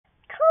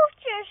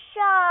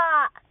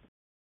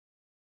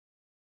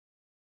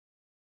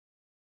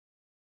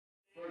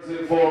First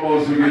and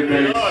foremost, we give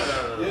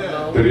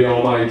thanks to the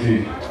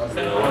Almighty.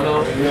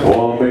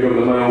 One big of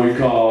the man we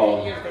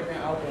call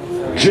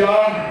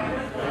Jah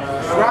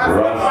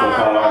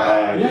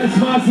Rastafari. Yes,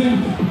 Muzik.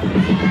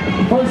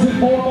 First and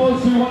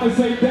foremost, we want to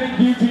say thank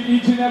you to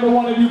each and every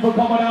one of you for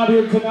coming out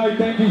here tonight.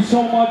 Thank you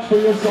so much for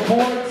your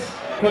support.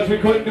 Because we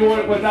couldn't do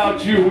it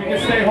without you. We can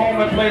stay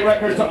home and play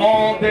records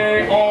all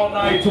day, all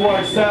night to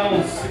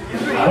ourselves.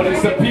 But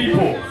it's the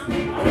people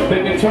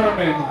that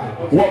determine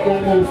what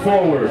will move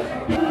forward.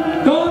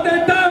 ¿Dónde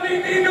están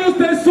mis niños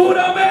de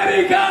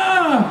Sudamérica?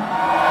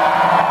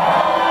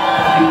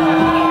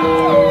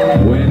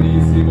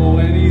 Buenísimo,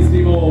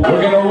 buenísimo.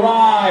 We're going to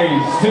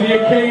rise to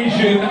the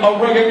occasion of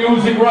reggae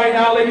music right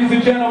now, ladies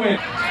and gentlemen.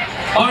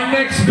 Our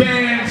next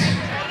band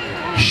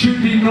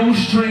should be no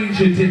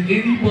stranger to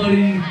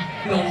anybody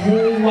in the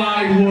whole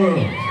wide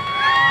world.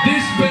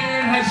 This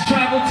band has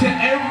traveled to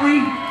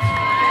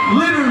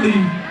literally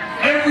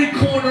every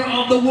corner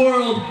of the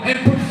world and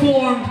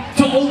performed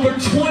to over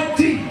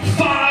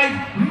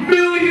 25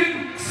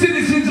 million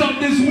citizens of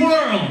this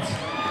world.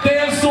 They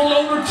have sold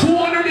over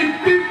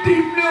 250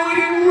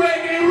 million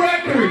reggae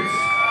records.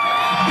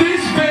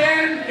 This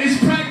band is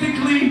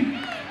practically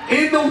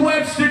in the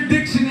Webster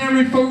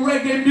Dictionary for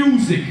reggae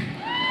music.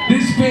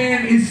 This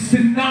band is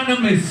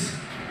synonymous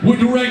with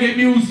reggae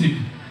music.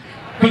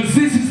 Because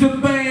this is the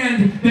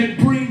band that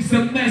brings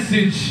the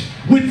message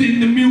within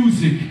the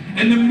music,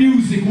 and the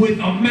music with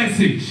a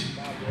message.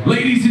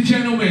 Ladies and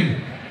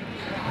gentlemen,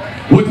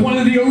 with one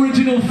of the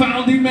original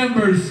founding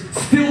members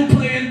still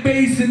playing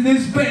bass in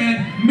this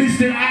band,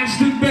 Mr.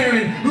 Ashton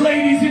Barrett.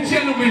 Ladies and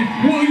gentlemen,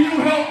 will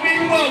you help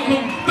me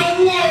welcome the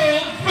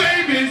world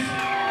famous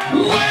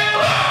Willa!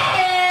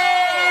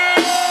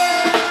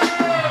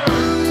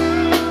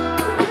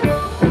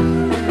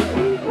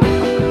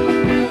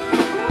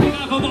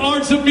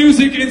 Of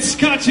music and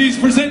Scotchies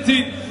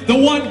presenting the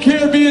One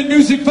Caribbean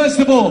Music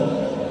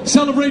Festival,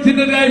 celebrating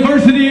the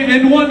diversity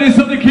and oneness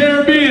of the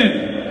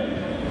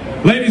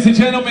Caribbean. Ladies and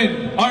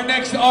gentlemen, our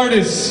next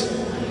artist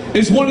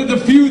is one of the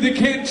few that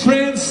can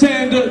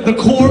transcend the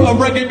core of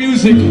reggae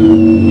music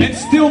and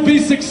still be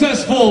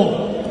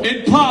successful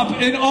in pop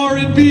and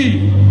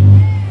R&B.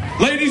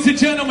 Ladies and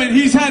gentlemen,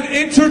 he's had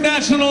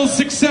international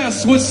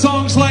success with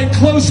songs like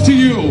Close to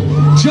You,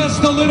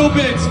 Just a Little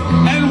Bit,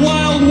 and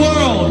Wild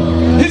World.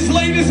 His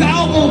latest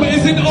album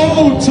is an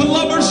ode to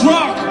Lovers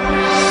Rock,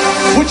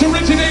 which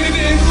originated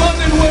in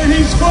London where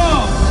he's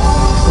from,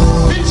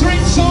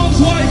 featuring songs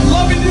like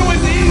Loving You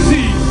Is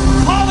Easy,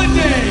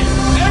 Holiday,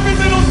 Every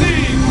Little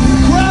Thing,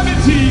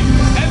 Gravity,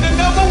 and the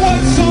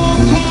 #1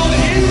 song called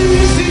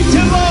Easy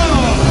to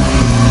Love.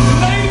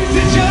 Ladies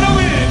and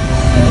gentlemen,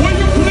 will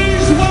you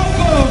please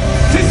welcome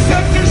to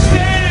center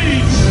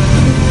stage,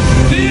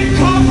 the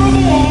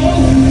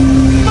incomparable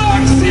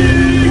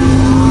Muzik!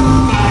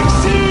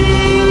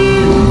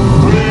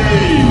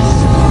 Please!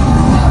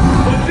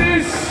 But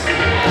this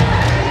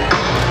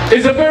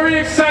is a very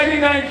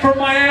exciting night for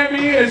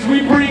Miami as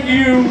we bring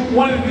you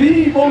one of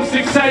the most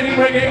exciting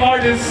reggae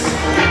artists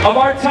of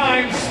our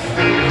times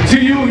to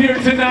you here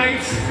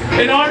tonight.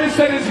 An artist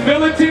that is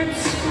militant,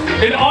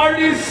 an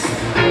artist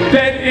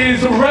that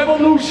is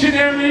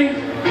revolutionary,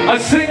 a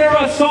singer,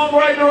 a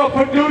songwriter, a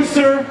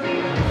producer,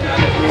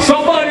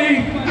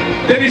 somebody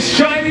that is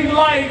shining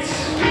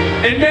lights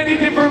in many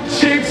different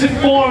shapes and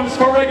forms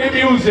for reggae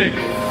music.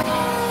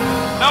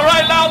 Now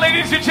right now,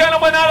 ladies and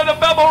gentlemen, out of the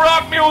Bebel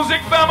Rock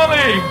music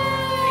family,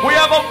 we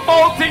have a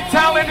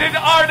multi-talented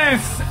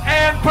artist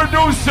and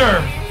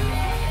producer.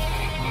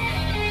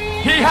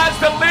 He has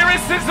the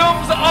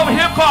lyricisms of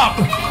hip-hop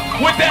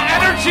with the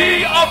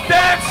energy of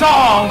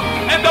dancehall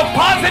and the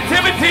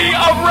positivity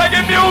of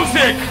reggae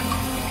music.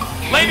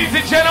 Ladies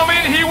and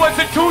gentlemen, he was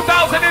the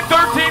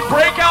 2013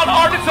 Breakout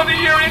Artist of the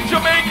Year in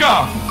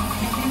Jamaica.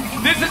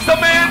 This is the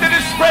man that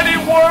is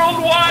spreading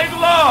worldwide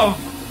love.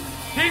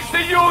 He's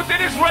the youth that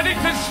is ready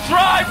to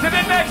strive to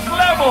the next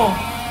level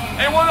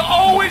and will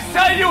always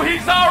tell you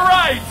he's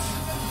alright.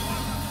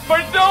 For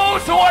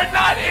those who are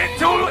not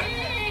into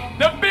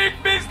the big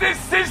business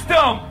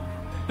system,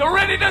 they're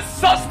ready to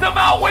suss them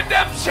out with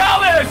them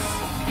chalice.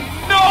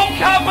 No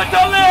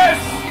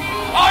capitalists!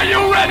 Are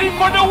you ready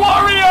for the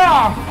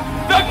warrior?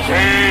 The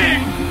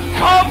king!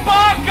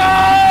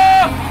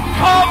 Kabaka!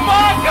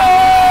 Kabaka!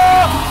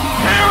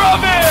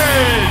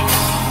 Pyramid!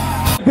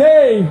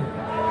 They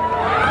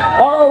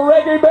are a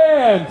reggae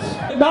band,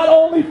 not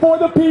only for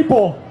the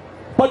people,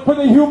 but for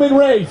the human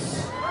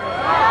race.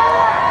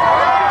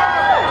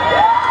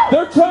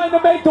 They're trying to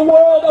make the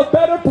world a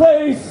better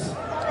place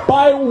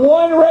by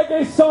one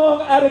reggae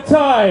song at a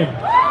time.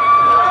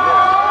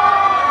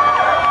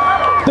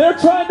 They're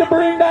trying to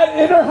bring that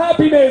inner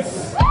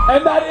happiness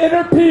and that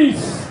inner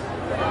peace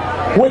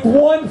with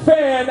one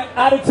fan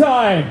at a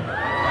time.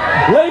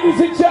 Ladies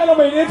and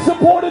gentlemen, in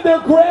support of their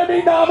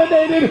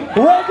Grammy-nominated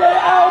reggae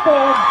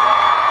album,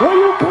 will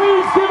you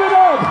please give it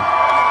up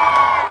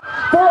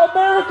for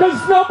America's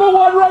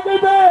 #1 reggae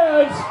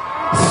band,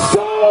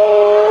 Kulcha!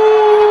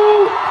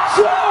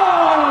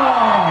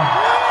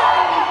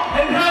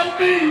 And help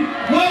me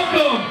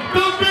welcome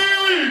the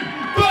very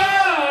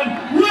bad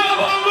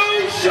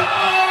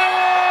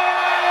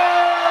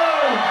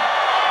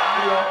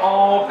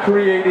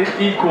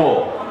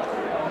equal.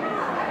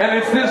 And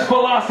it's this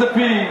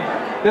philosophy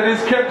that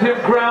has kept him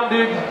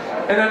grounded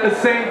and at the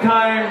same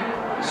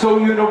time so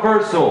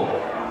universal.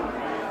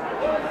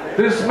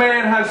 This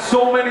man has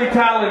so many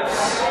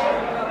talents.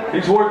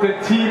 He's worked in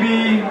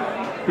TV,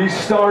 he's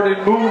starred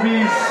in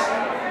movies,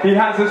 he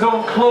has his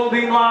own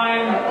clothing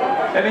line,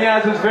 and he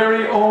has his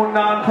very own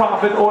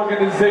non-profit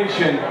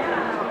organization.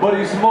 But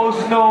he's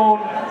most known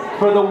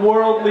for the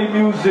worldly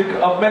music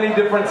of many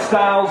different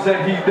styles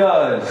that he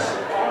does.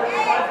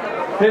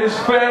 His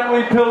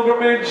family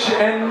pilgrimage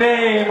and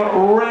name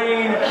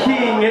reign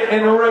king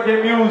in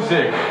reggae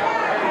music.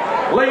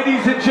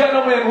 Ladies and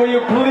gentlemen, will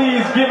you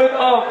please give it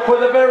up for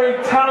the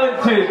very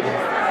talented,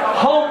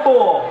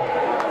 humble,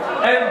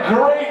 and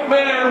great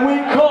man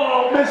we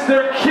call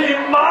Mr.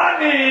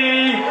 Kimani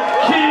Male!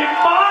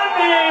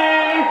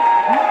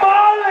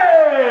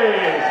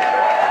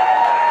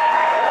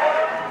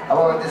 I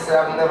want to say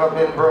I've never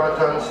been brought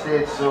on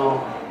stage so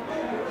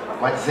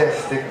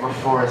majestic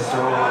before,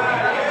 so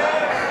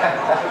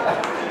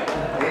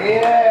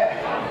yeah.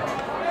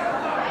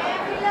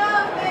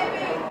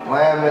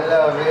 Miami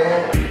love,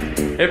 eh?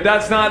 If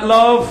that's not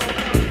love,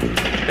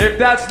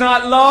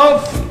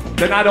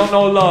 then I don't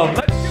know love.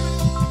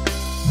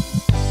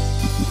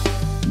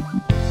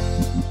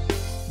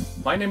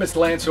 My name is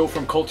Lanzo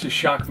from Kulcha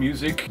Shok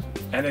Muzik,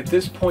 and at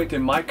this point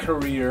in my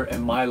career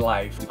and my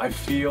life, I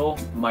feel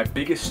my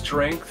biggest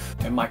strength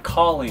and my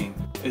calling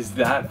is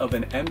that of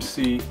an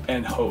MC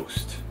and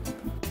host.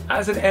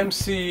 As an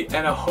MC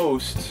and a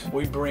host,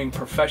 we bring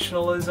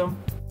professionalism,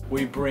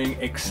 we bring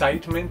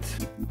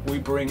excitement, we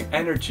bring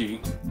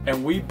energy,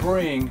 and we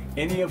bring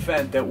any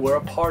event that we're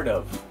a part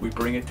of, we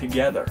bring it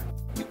together.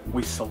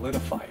 We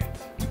solidify it,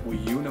 we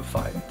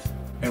unify it,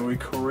 and we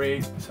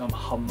create some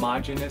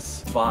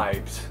homogeneous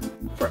vibes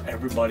for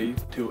everybody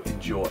to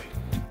enjoy.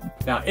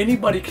 Now,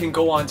 anybody can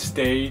go on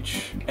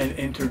stage and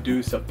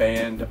introduce a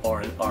band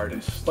or an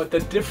artist, but the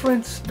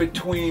difference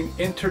between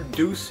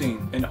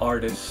introducing an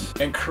artist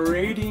and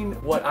creating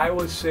what I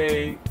would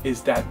say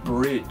is that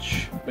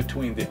bridge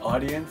between the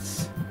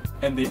audience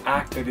and the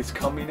act that is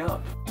coming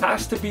up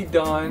has to be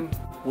done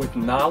with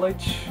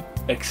knowledge,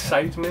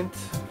 excitement,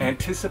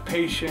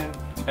 anticipation,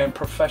 and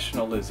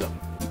professionalism.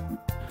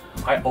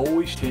 I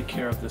always take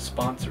care of the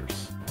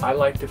sponsors. I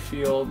like to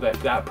feel that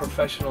that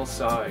professional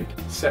side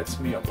sets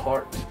me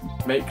apart.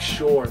 Make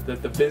sure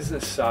that the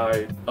business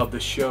side of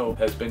the show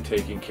has been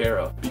taken care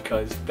of,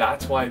 because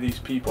that's why these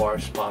people are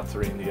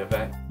sponsoring the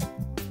event.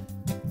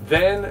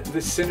 Then the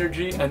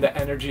synergy and the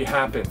energy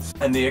happens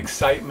and the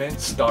excitement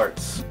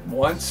starts.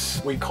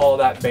 Once we call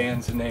that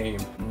band's name,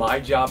 my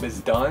job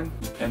is done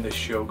and the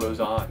show goes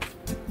on.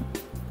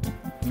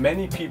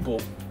 Many people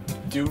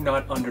do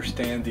not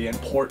understand the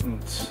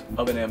importance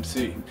of an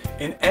MC.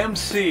 An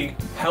MC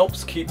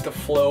helps keep the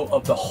flow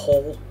of the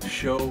whole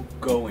show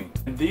going.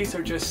 And these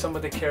are just some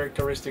of the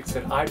characteristics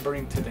that I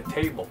bring to the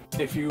table.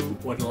 If you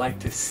would like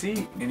to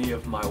see any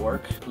of my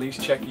work, please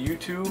check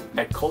YouTube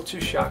at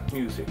Kulcha Shok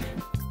Muzik.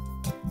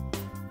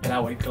 And I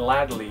would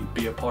gladly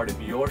be a part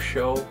of your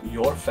show,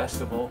 your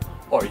festival,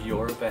 or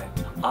your event.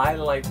 I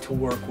like to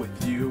work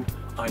with you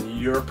on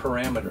your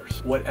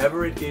parameters.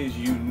 Whatever it is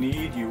you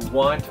need, you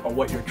want, or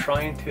what you're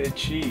trying to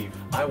achieve,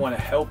 I want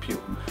to help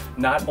you.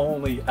 Not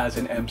only as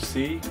an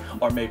MC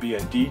or maybe a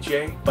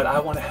DJ, but I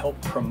want to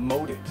help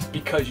promote it,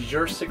 because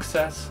your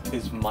success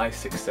is my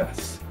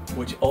success,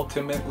 which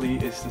ultimately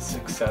is the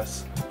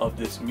success of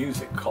this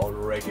music called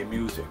reggae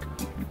music.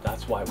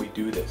 That's why we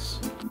do this.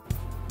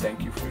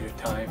 Thank you for your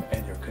time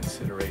and your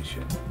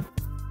consideration.